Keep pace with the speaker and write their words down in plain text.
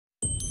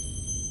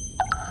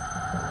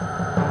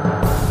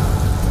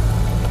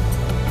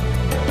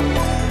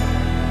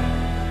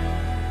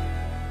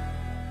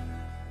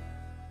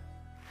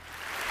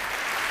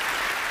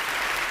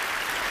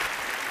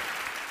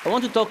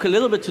want to talk a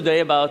little bit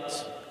today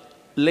about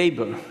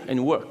labor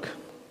and work.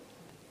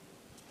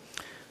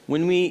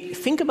 When we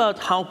think about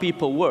how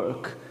people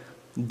work,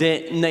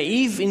 the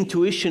naive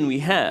intuition we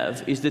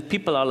have is that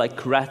people are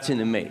like rats in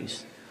a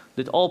maze,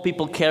 that all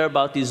people care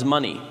about is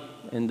money.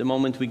 And the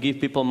moment we give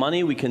people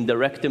money, we can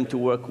direct them to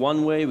work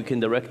one way, we can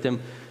direct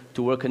them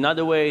to work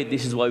another way.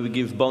 This is why we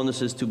give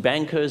bonuses to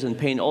bankers and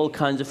pay in all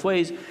kinds of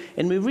ways.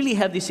 And we really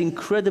have this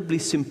incredibly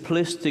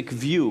simplistic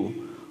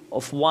view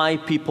of why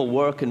people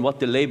work and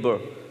what the labor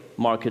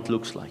market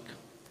looks like.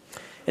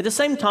 At the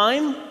same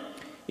time,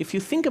 if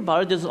you think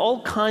about it, there's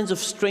all kinds of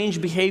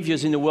strange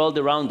behaviors in the world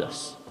around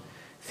us.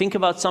 Think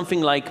about something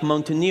like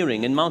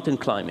mountaineering and mountain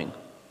climbing.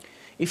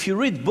 If you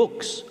read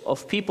books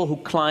of people who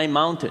climb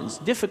mountains,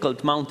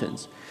 difficult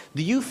mountains,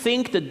 do you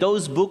think that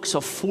those books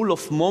are full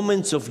of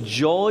moments of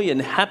joy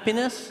and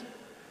happiness?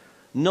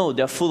 No,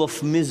 they're full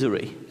of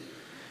misery.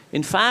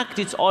 In fact,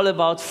 it's all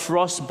about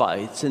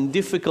frostbites and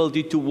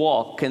difficulty to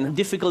walk and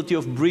difficulty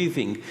of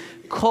breathing,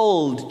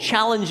 cold,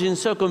 challenging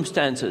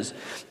circumstances.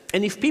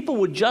 And if people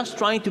were just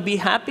trying to be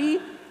happy,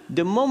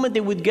 the moment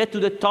they would get to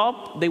the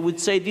top, they would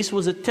say, this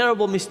was a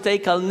terrible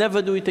mistake, I'll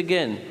never do it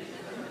again.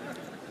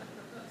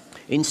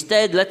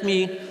 Instead, let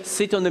me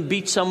sit on a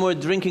beach somewhere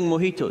drinking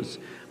mojitos.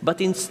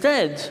 But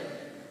instead,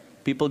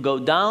 people go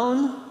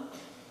down,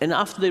 and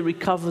after they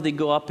recover, they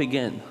go up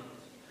again.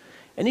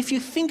 And if you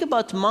think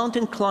about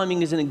mountain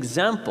climbing as an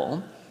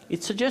example,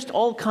 it suggests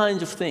all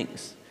kinds of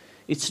things.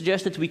 It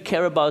suggests that we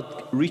care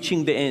about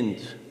reaching the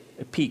end,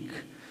 a peak.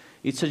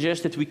 It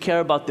suggests that we care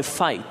about the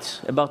fight,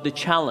 about the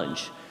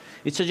challenge.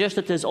 It suggests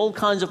that there's all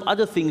kinds of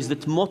other things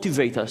that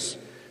motivate us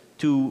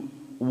to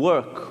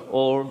work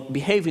or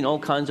behave in all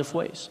kinds of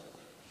ways.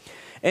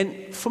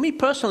 And for me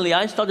personally,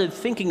 I started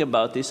thinking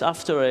about this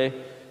after a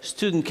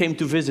student came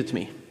to visit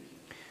me.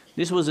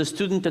 This was a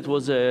student that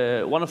was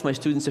one of my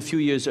students a few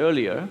years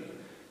earlier,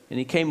 and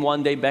he came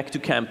one day back to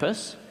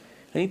campus,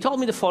 and he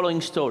told me the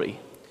following story.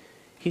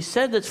 He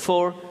said that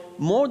for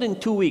more than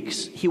 2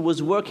 weeks, he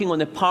was working on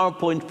a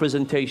PowerPoint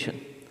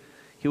presentation.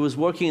 He was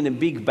working in a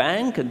big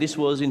bank, and this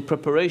was in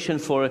preparation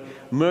for a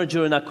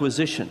merger and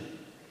acquisition.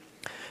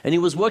 And he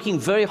was working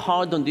very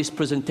hard on this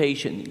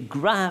presentation.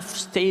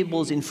 Graphs,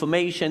 tables,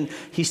 information.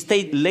 He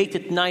stayed late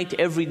at night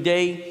every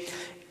day.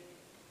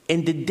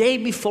 And the day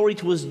before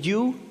it was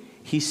due,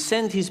 he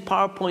sent his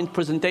PowerPoint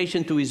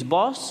presentation to his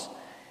boss,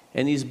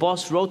 and his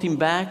boss wrote him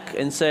back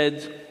and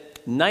said,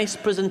 nice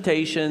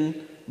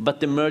presentation, but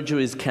the merger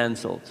is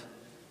canceled.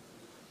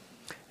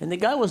 And the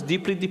guy was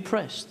deeply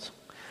depressed.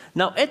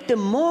 Now, at the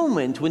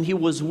moment when he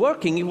was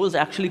working, he was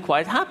actually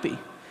quite happy.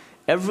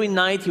 Every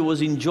night he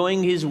was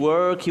enjoying his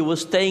work, he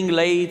was staying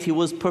late, he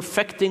was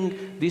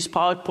perfecting this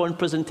PowerPoint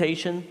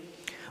presentation.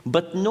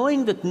 But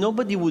knowing that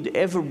nobody would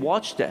ever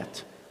watch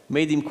that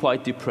made him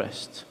quite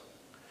depressed.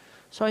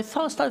 So I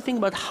started thinking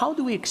about how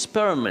do we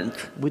experiment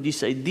with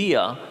this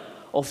idea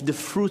of the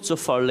fruits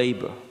of our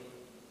labor.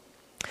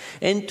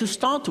 And to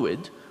start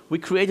with, we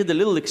created a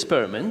little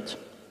experiment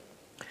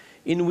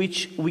in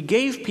which we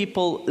gave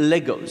people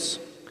Legos,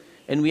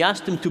 and we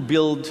asked them to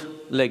build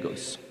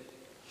Legos.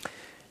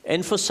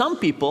 And for some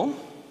people,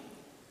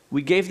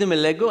 we gave them a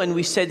Lego and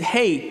we said,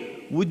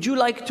 hey, would you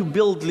like to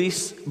build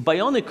this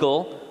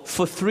Bionicle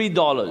for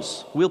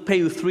 $3? We'll pay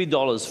you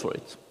 $3 for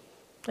it.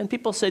 And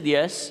people said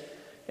yes,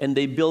 and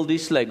they built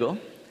this Lego.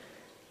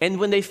 And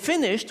when they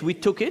finished, we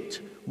took it,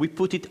 we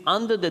put it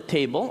under the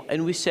table,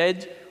 and we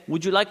said,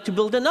 would you like to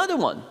build another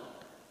one?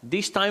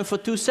 This time for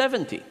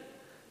 $270.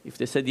 If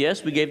they said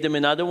yes, we gave them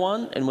another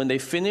one, and when they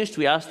finished,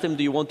 we asked them,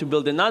 do you want to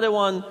build another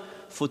one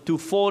for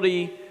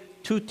 $240?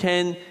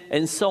 $210,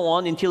 and so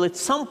on, until at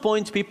some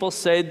point people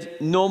said,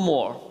 no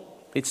more.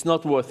 It's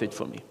not worth it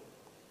for me.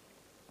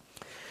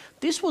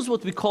 This was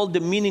what we called the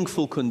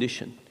meaningful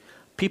condition.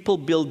 People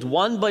build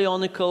one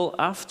Bionicle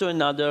after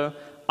another.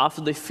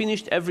 After they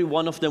finished every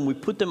one of them, we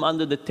put them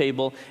under the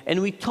table,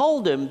 and we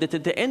told them that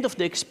at the end of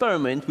the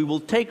experiment, we will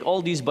take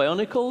all these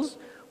Bionicles,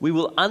 we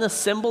will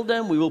unassemble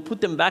them, we will put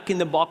them back in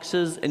the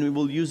boxes, and we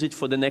will use it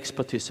for the next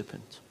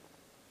participant.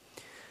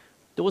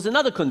 There was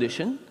another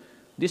condition.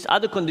 This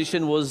other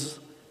condition was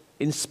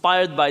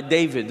inspired by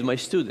David, my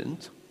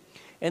student.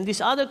 And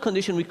this other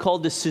condition we call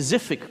the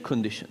Sisyphic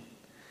condition.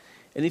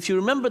 And if you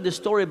remember the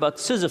story about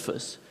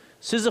Sisyphus,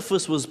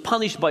 Sisyphus was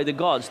punished by the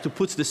gods to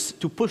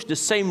push the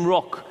same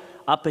rock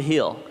up a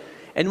hill.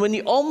 And when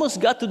he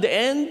almost got to the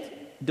end,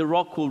 the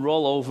rock will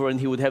roll over and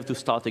he would have to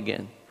start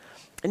again.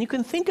 And you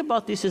can think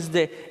about this as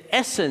the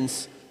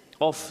essence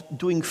of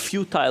doing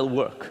futile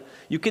work.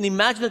 You can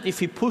imagine that if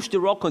he pushed the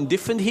rock on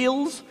different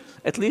hills,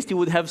 at least he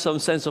would have some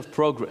sense of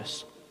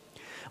progress.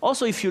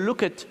 Also, if you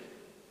look at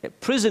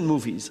prison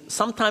movies,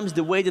 sometimes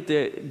the way that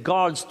the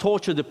guards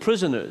torture the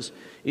prisoners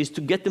is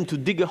to get them to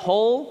dig a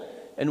hole,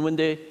 and when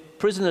the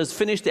prisoners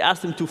finish, they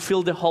ask them to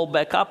fill the hole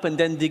back up and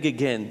then dig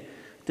again.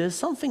 There's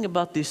something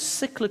about this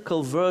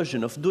cyclical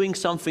version of doing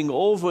something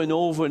over and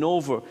over and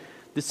over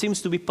that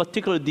seems to be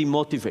particularly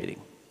demotivating.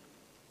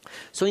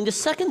 So in the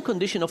second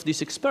condition of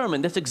this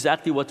experiment, that's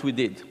exactly what we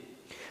did.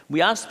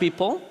 We asked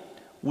people,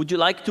 would you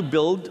like to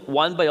build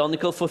one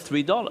Bionicle for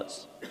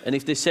 $3? And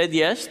if they said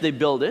yes, they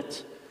build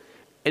it.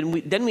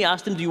 And then we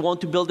asked them, do you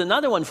want to build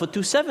another one for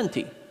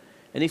 $270?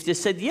 And if they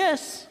said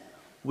yes,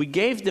 we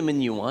gave them a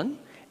new one.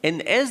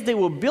 And as they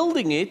were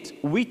building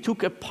it, we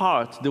took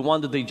apart the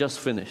one that they just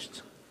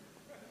finished.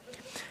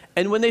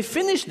 And when they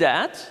finished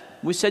that,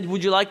 we said,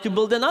 would you like to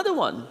build another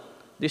one?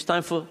 This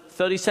time for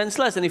 30 cents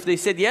less. And if they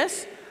said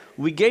yes,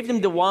 we gave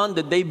them the one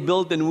that they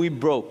built and we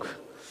broke.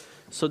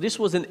 So this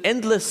was an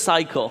endless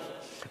cycle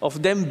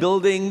of them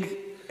building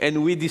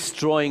and we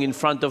destroying in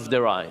front of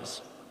their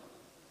eyes.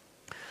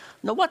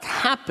 Now, what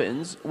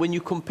happens when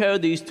you compare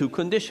these two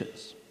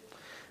conditions?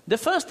 The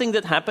first thing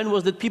that happened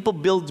was that people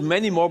built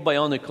many more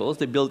Bionicles.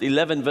 They built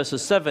 11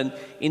 versus 7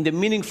 in the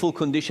meaningful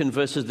condition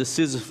versus the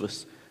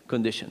Sisyphus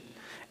condition.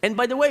 And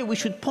by the way, we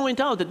should point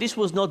out that this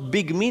was not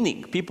big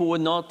meaning. People were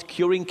not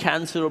curing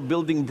cancer or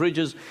building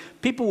bridges.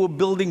 People were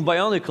building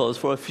Bionicles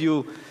for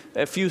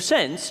a few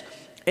cents.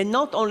 And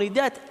not only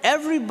that,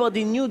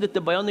 everybody knew that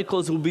the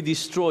Bionicles would be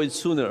destroyed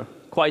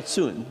quite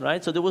soon,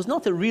 right? So there was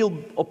not a real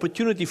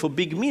opportunity for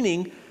big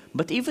meaning,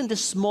 but even the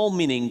small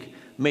meaning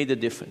made a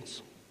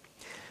difference.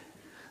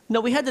 Now,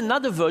 we had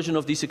another version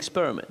of this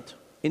experiment.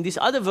 In this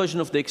other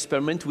version of the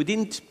experiment, we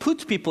didn't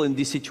put people in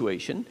this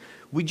situation.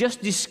 We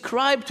just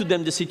described to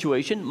them the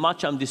situation,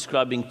 much I'm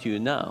describing to you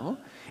now,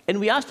 and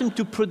we asked them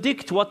to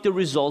predict what the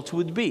result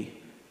would be.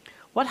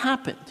 What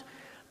happened?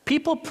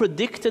 People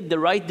predicted the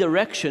right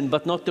direction,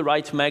 but not the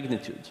right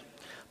magnitude.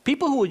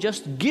 People who were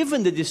just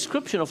given the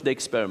description of the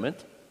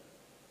experiment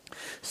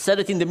said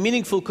that in the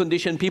meaningful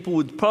condition, people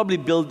would probably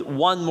build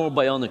one more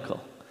Bionicle.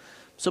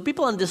 So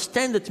people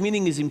understand that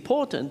meaning is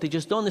important, they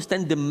just don't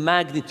understand the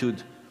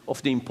magnitude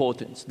of the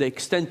importance, the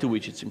extent to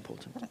which it's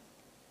important.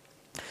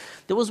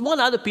 There was one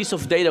other piece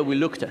of data we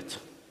looked at.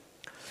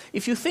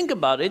 If you think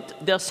about it,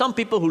 there are some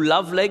people who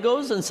love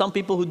Legos and some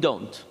people who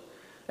don't.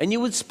 And you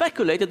would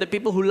speculate that the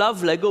people who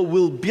love Lego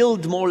will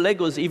build more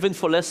Legos even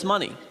for less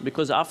money,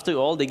 because after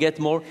all, they get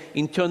more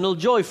internal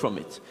joy from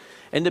it.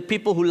 And the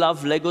people who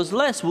love Legos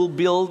less will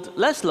build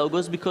less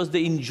Legos because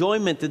the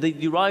enjoyment that they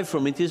derive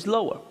from it is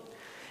lower.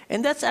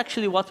 And that's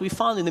actually what we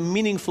found in a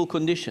meaningful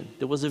condition.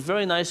 There was a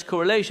very nice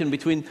correlation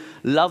between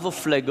love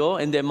of Lego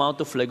and the amount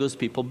of Legos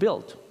people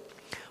built.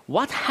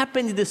 What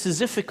happened in the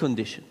Sisyphic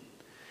condition?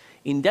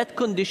 In that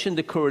condition,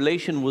 the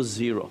correlation was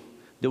zero.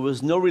 There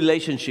was no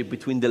relationship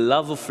between the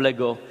love of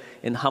Lego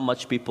and how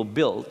much people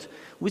built,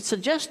 which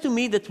suggests to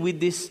me that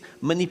with this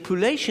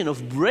manipulation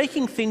of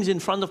breaking things in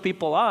front of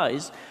people's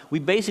eyes, we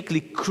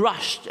basically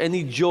crushed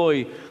any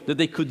joy that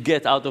they could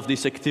get out of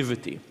this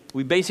activity.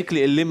 We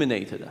basically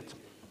eliminated that.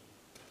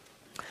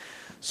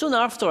 Soon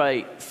after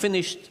I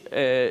finished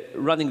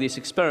running this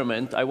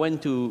experiment, I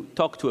went to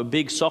talk to a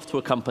big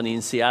software company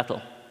in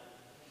Seattle.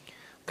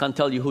 Can't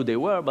tell you who they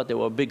were, but they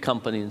were a big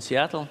company in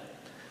Seattle.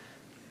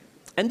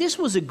 And this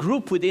was a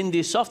group within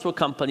this software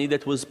company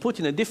that was put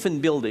in a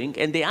different building,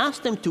 and they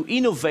asked them to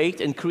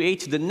innovate and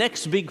create the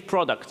next big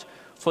product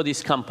for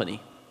this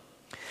company.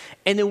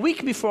 And a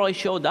week before I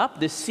showed up,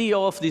 the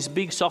CEO of this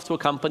big software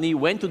company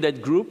went to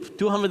that group,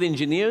 200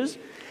 engineers,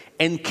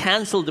 and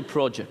canceled the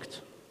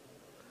project.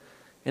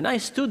 And I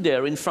stood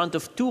there in front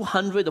of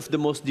 200 of the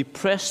most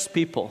depressed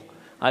people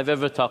I've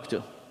ever talked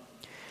to.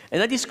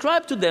 And I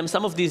described to them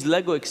some of these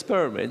Lego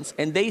experiments,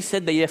 and they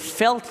said they have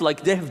felt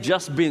like they have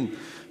just been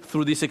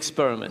through this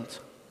experiment.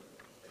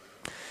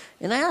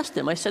 And I asked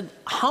them, I said,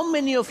 how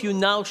many of you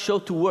now show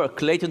to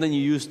work later than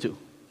you used to?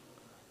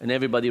 And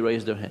everybody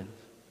raised their hand.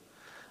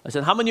 I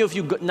said, how many of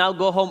you now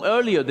go home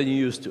earlier than you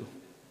used to?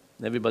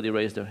 And everybody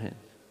raised their hand.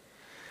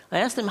 I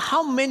asked them,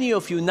 how many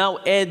of you now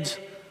add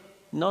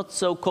not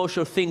so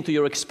kosher thing to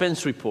your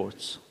expense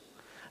reports?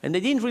 And they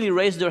didn't really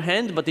raise their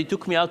hand, but they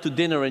took me out to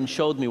dinner and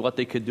showed me what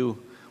they could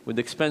do with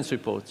expense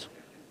reports.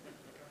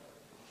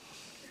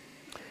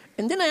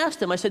 And then I asked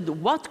them, I said,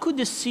 what could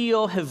the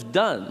CEO have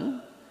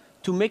done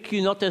to make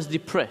you not as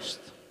depressed?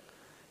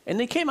 And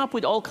they came up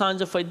with all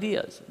kinds of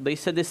ideas. They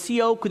said the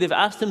CEO could have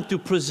asked them to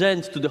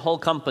present to the whole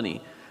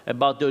company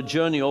about their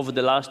journey over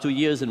the last 2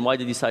 years and why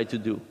they decided to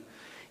do.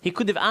 He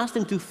could have asked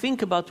them to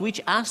think about which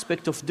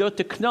aspect of their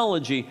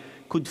technology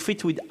could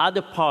fit with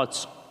other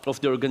parts of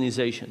the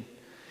organization.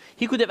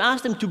 He could have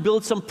asked them to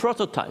build some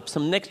prototype,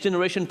 some next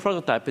generation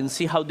prototype, and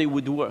see how they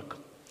would work.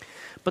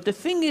 But the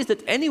thing is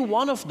that any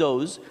one of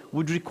those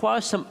would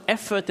require some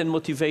effort and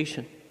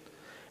motivation.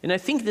 And I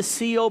think the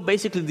CEO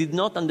basically did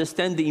not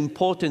understand the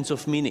importance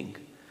of meaning.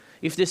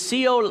 If the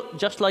CEO,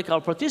 just like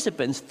our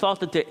participants,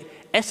 thought that the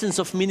essence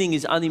of meaning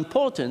is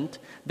unimportant,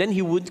 then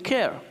he would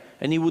care.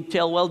 And he would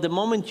tell, well, the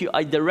moment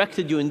I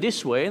directed you in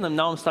this way, and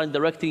now I'm starting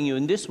directing you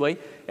in this way,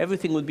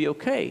 everything would be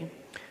okay.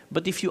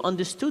 But if you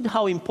understood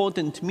how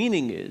important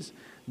meaning is,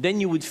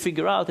 then you would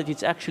figure out that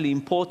it's actually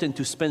important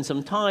to spend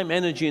some time,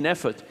 energy, and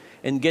effort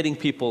in getting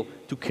people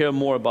to care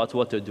more about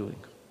what they're doing.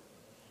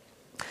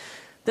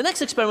 The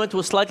next experiment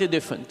was slightly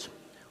different.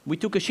 We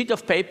took a sheet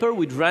of paper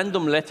with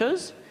random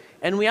letters,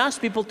 and we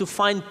asked people to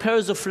find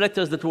pairs of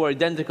letters that were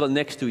identical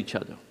next to each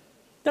other.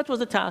 That was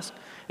the task.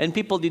 And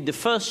people did the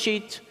first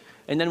sheet,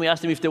 and then we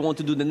ask them if they want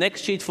to do the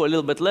next sheet for a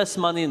little bit less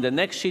money, and the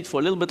next sheet for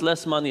a little bit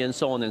less money, and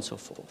so on and so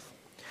forth.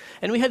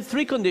 And we had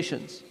 3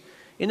 conditions.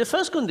 In the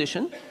first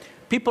condition,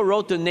 people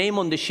wrote their name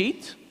on the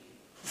sheet,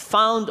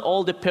 found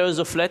all the pairs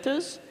of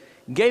letters,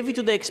 gave it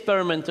to the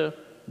experimenter.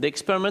 The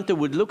experimenter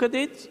would look at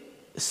it,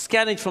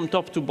 scan it from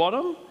top to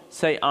bottom,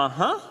 say,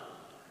 uh-huh,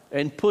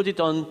 and put it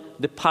on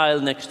the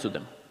pile next to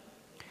them.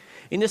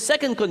 In the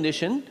second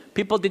condition,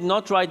 people did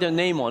not write their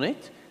name on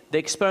it. The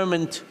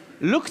experiment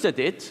looked at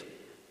it,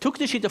 took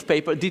the sheet of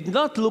paper, did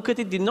not look at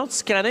it, did not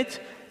scan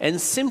it,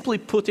 and simply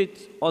put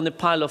it on a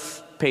pile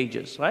of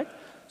pages, right?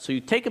 So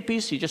you take a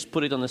piece, you just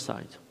put it on the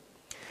side.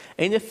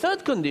 In the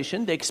third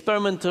condition, the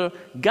experimenter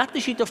got the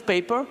sheet of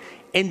paper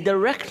and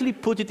directly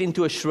put it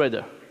into a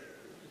shredder.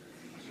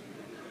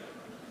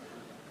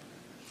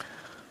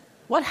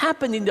 What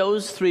happened in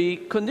those 3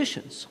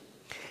 conditions?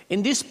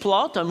 In this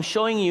plot, I'm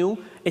showing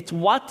you at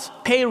what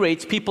pay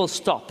rates people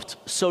stopped.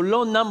 So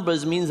low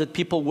numbers means that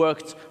people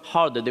worked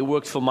harder. They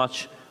worked for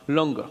much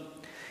longer.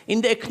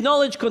 In the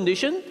acknowledged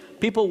condition,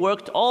 people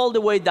worked all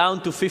the way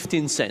down to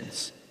 15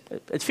 cents.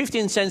 At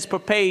 15 cents per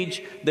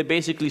page, they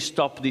basically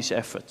stopped this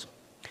effort.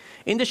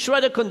 In the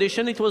shredder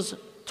condition, it was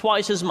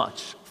twice as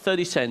much,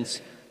 30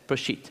 cents per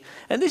sheet.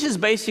 And this is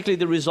basically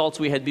the results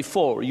we had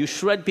before. You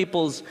shred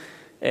people's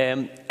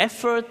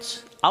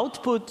effort,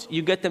 output,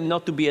 you get them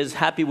not to be as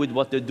happy with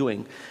what they're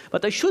doing.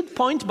 But I should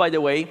point, by the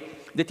way,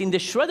 that in the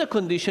shredder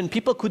condition,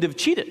 people could have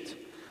cheated.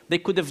 They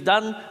could have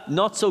done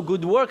not so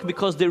good work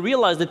because they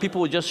realized that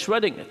people were just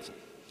shredding it.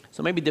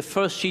 So maybe the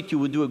first sheet you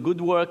would do a good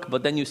work,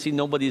 but then you see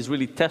nobody is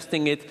really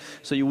testing it,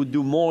 so you would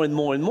do more and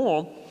more and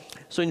more.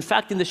 So in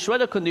fact, in the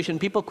shredder condition,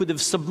 people could have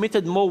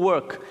submitted more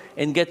work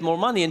and get more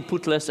money and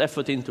put less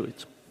effort into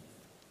it.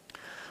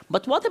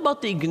 But what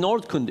about the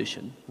ignored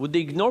condition? Would the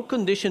ignored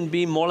condition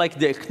be more like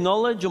the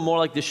acknowledge or more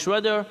like the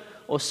shredder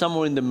or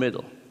somewhere in the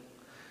middle?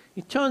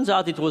 It turns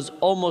out it was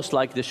almost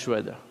like the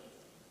shredder.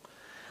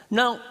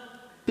 Now,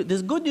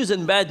 there's good news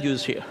and bad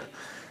news here.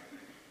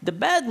 The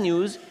bad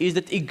news is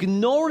that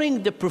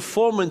ignoring the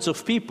performance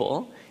of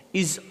people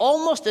is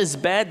almost as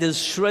bad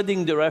as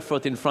shredding their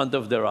effort in front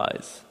of their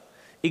eyes.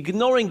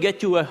 Ignoring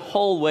gets you a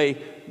whole way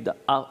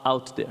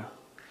out there.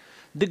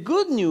 The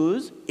good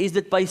news is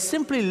that by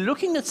simply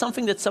looking at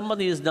something that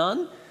somebody has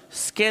done,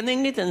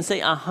 scanning it and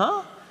say,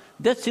 aha,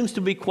 that seems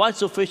to be quite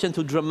sufficient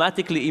to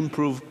dramatically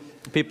improve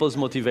people's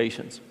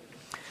motivations.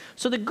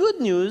 So the good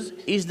news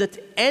is that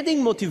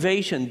adding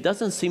motivation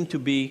doesn't seem to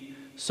be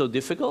so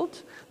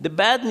difficult. The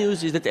bad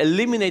news is that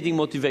eliminating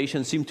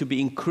motivation seems to be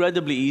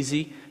incredibly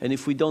easy, and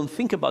if we don't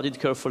think about it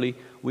carefully,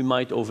 we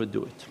might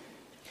overdo it.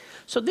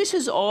 So this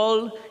is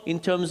all in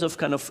terms of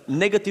kind of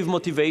negative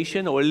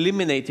motivation or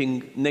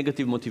eliminating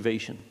negative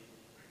motivation.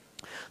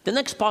 The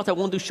next part, I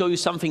want to show you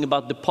something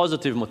about the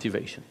positive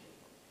motivation.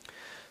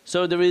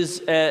 So there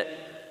is a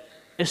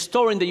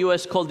store in the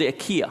US called the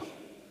IKEA.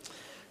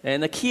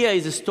 And IKEA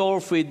is a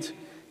store with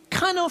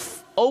kind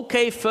of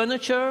okay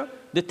furniture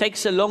that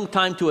takes a long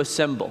time to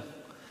assemble.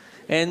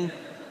 And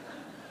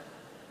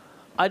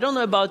I don't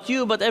know about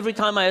you, but every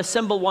time I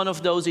assemble one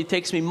of those, it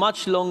takes me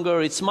much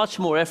longer, it's much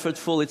more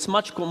effortful, it's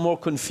much more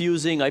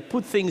confusing, I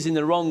put things in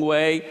the wrong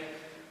way.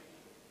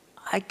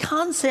 I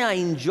can't say I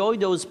enjoy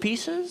those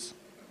pieces,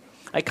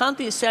 I can't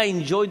say I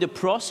enjoy the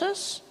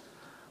process,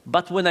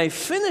 but when I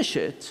finish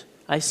it,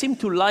 I seem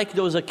to like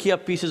those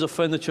IKEA pieces of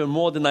furniture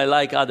more than I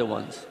like other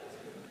ones.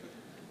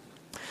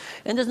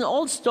 And there's an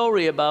old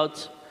story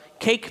about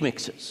cake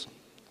mixers.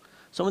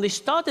 So when they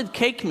started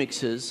cake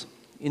mixers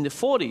in the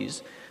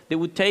 40s, they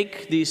would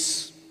take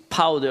this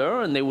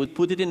powder and they would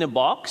put it in a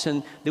box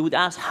and they would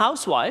ask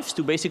housewives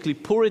to basically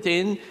pour it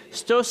in,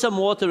 stir some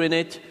water in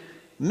it,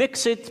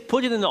 mix it,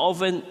 put it in the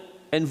oven,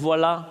 and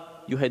voila,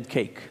 you had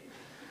cake.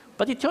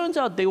 But it turns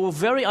out they were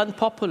very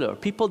unpopular.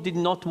 People did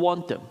not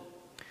want them.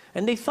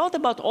 And they thought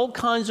about all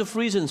kinds of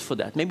reasons for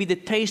that. Maybe the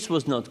taste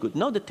was not good.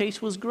 No, the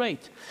taste was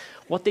great.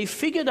 What they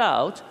figured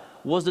out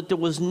was that there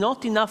was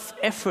not enough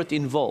effort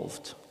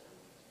involved.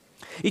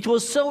 It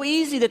was so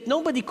easy that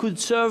nobody could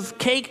serve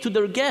cake to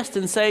their guest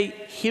and say,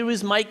 here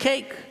is my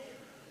cake.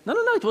 No,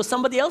 it was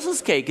somebody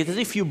else's cake. It's as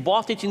if you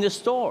bought it in the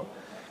store.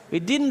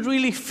 It didn't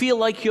really feel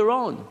like your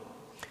own.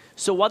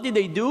 So what did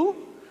they do?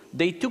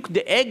 They took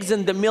the eggs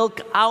and the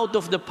milk out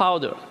of the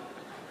powder.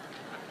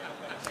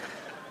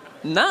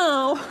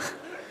 Now,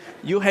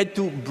 you had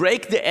to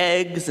break the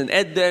eggs and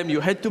add them. You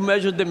had to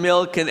measure the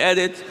milk and add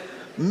it,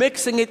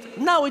 mixing it.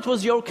 Now it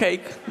was your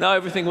cake. Now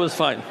everything was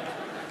fine.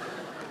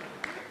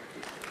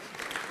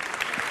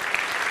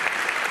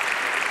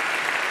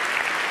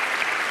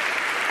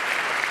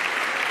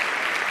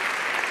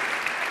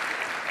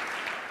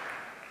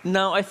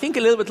 Now, I think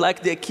a little bit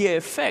like the IKEA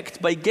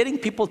effect, by getting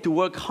people to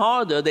work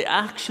harder, they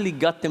actually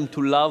got them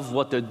to love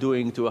what they're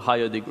doing to a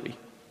higher degree.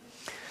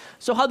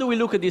 So how do we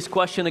look at this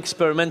question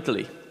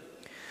experimentally?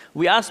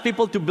 We asked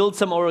people to build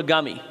some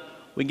origami.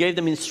 We gave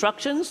them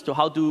instructions to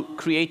how to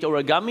create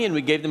origami, and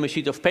we gave them a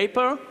sheet of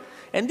paper.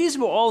 And these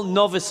were all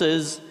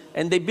novices,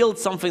 and they built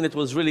something that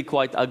was really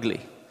quite ugly.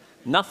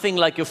 Nothing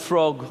like a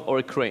frog or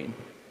a crane.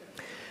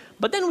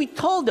 But then we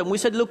told them, we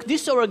said, look,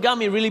 this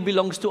origami really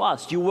belongs to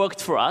us. You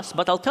worked for us,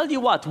 but I'll tell you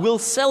what, we'll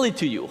sell it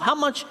to you. How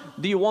much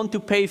do you want to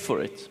pay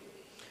for it?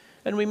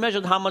 And we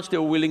measured how much they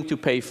were willing to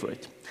pay for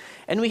it.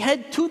 And we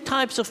had two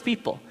types of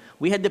people.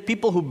 We had the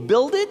people who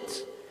built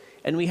it,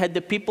 and we had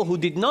the people who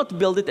did not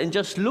build it and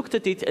just looked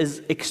at it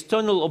as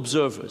external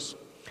observers.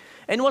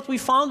 And what we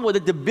found was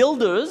that the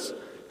builders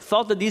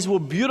thought that these were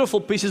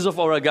beautiful pieces of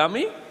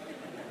origami,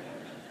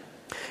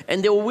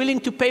 and they were willing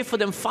to pay for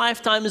them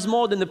 5 times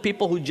more than the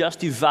people who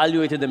just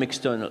evaluated them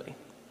externally.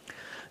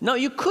 Now,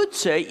 you could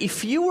say,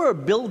 if you were a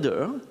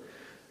builder,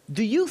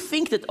 do you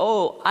think that,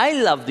 oh, I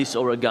love this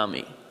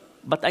origami,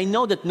 but I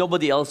know that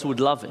nobody else would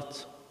love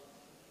it?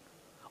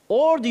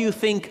 Or do you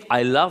think,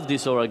 I love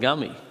this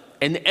origami,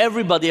 and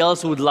everybody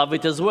else would love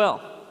it as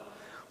well?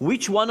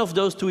 Which one of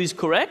those two is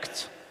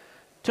correct?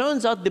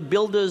 Turns out the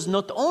builders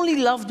not only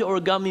loved the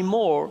origami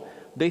more,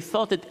 they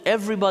thought that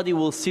everybody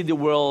will see the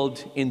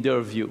world in their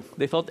view.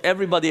 They thought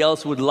everybody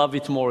else would love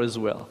it more as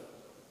well.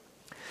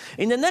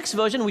 In the next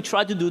version, we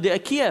tried to do the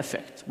IKEA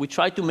effect. We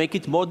tried to make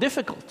it more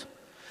difficult.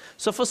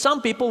 So for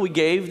some people, we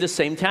gave the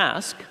same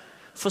task.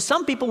 For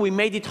some people, we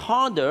made it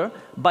harder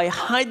by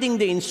hiding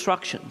the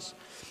instructions.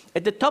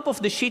 At the top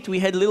of the sheet, we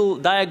had little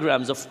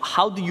diagrams of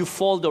how do you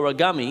fold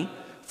origami.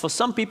 For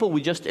some people,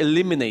 we just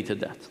eliminated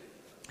that.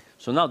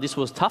 So now this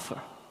was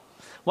tougher.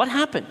 What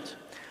happened?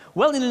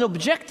 Well, in an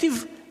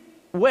objective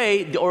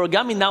way, the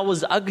origami now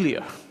was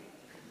uglier.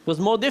 It was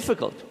more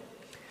difficult.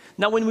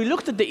 Now, when we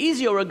looked at the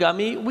easy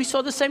origami, we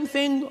saw the same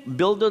thing.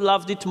 Builder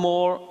loved it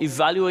more,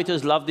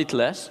 evaluators loved it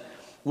less.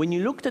 When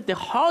you looked at the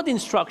hard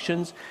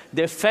instructions,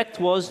 the effect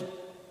was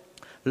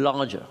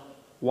larger.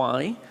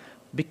 Why?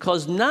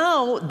 Because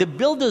now the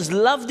builders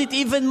loved it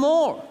even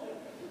more.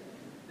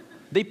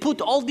 They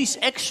put all this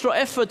extra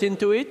effort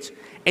into it,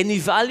 and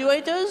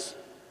evaluators,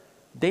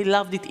 they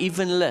loved it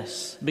even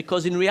less,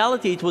 because in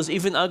reality it was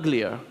even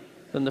uglier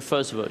than the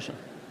first version.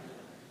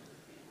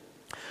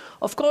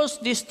 Of course,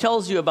 this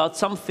tells you about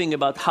something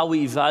about how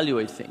we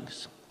evaluate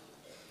things.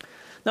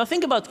 Now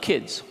think about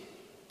kids.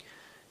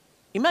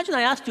 Imagine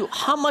I asked you,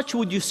 how much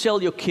would you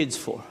sell your kids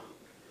for?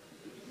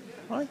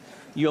 Right?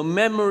 Your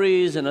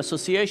memories and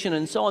association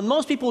and so on.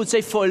 Most people would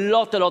say for a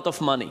lot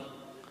of money.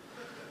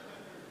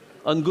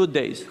 On good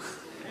days.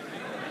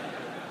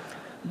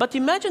 But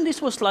imagine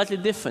this was slightly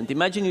different.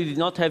 Imagine you did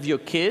not have your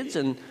kids,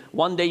 and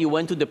one day you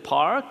went to the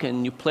park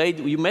and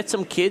you met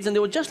some kids, and they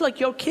were just like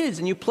your kids,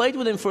 and you played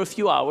with them for a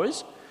few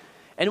hours.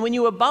 And when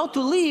you were about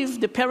to leave,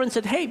 the parents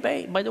said, hey,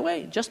 babe, by the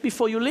way, just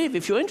before you leave,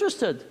 if you're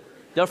interested,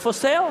 they're for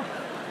sale.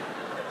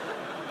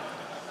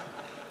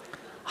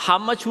 How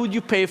much would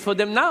you pay for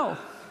them now?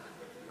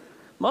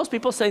 Most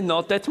people say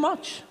not that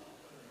much.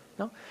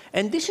 No?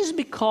 And this is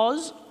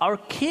because our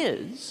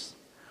kids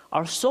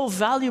are so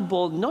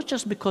valuable, not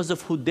just because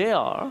of who they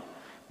are,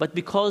 but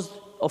because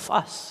of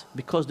us,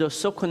 because they're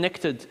so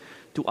connected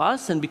to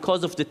us, and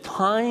because of the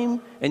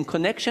time and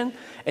connection.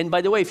 And by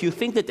the way, if you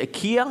think that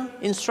IKEA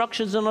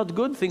instructions are not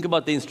good, think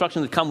about the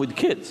instructions that come with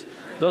kids.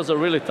 Those are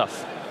really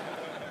tough.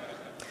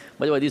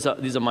 By the way, these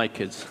are my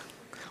kids,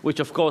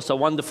 which of course are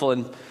wonderful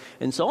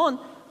and so on,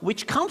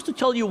 which comes to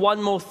tell you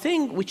one more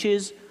thing, which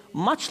is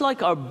much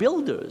like our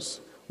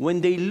builders, when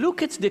they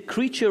look at the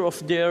creature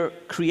of their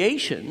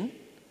creation,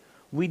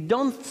 we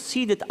don't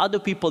see that other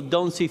people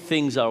don't see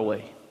things our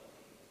way.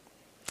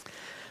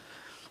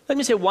 Let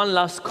me say one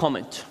last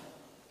comment.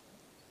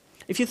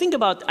 If you think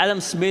about Adam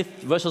Smith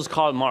versus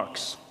Karl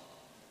Marx,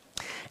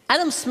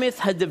 Adam Smith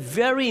had a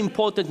very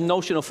important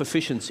notion of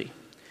efficiency.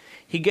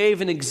 He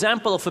gave an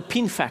example of a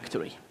pin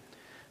factory.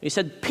 He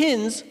said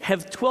pins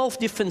have 12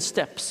 different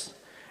steps.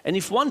 And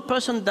if one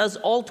person does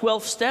all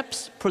 12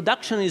 steps,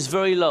 production is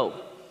very low.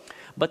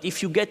 But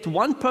if you get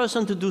one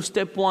person to do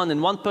step 1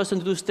 and one person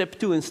to do step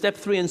 2 and step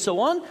 3 and so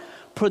on,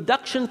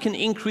 production can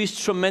increase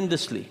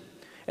tremendously.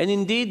 And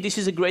indeed, this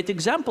is a great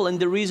example and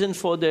the reason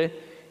for the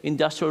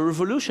Industrial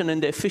Revolution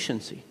and the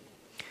efficiency.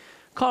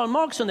 Karl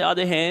Marx, on the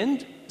other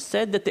hand,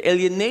 said that the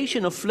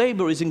alienation of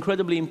labor is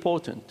incredibly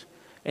important,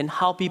 and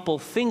how people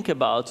think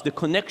about the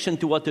connection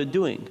to what they're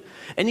doing.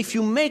 And if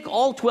you make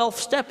all 12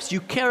 steps,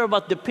 you care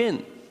about the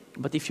pin.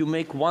 But if you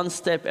make one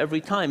step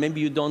every time,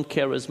 maybe you don't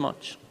care as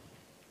much.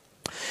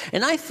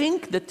 And I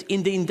think that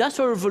in the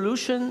Industrial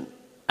Revolution,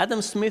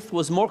 Adam Smith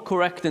was more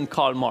correct than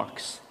Karl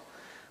Marx.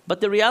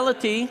 But the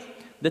reality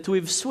that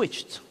we've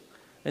switched,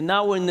 and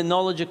now we're in the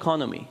knowledge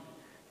economy.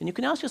 And you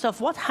can ask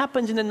yourself, what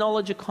happens in the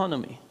knowledge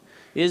economy?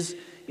 Is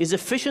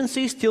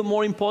efficiency still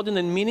more important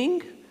than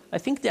meaning? I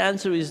think the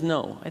answer is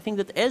no. I think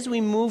that as we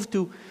move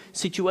to a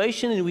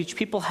situation in which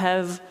people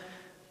have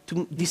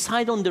to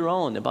decide on their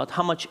own about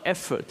how much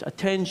effort,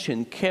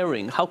 attention,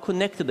 caring, how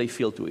connected they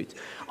feel to it,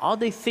 are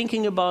they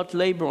thinking about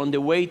labor on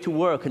their way to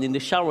work and in the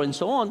shower and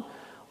so on,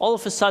 all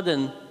of a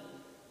sudden,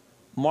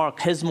 Mark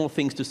has more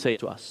things to say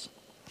to us.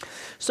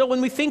 So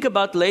when we think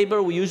about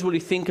labor, we usually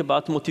think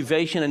about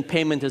motivation and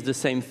payment as the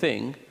same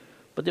thing.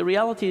 But the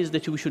reality is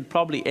that we should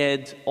probably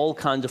add all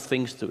kinds of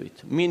things to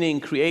it, meaning,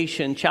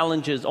 creation,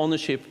 challenges,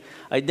 ownership,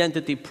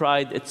 identity,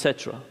 pride,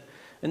 etc.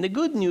 And the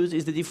good news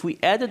is that if we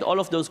added all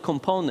of those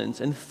components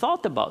and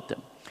thought about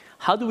them,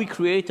 how do we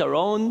create our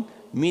own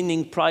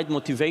meaning, pride,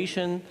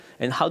 motivation,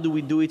 and how do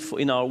we do it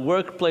in our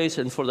workplace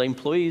and for the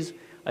employees,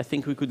 I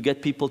think we could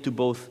get people to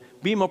both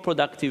be more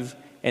productive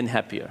and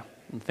happier.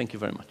 And thank you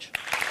very much.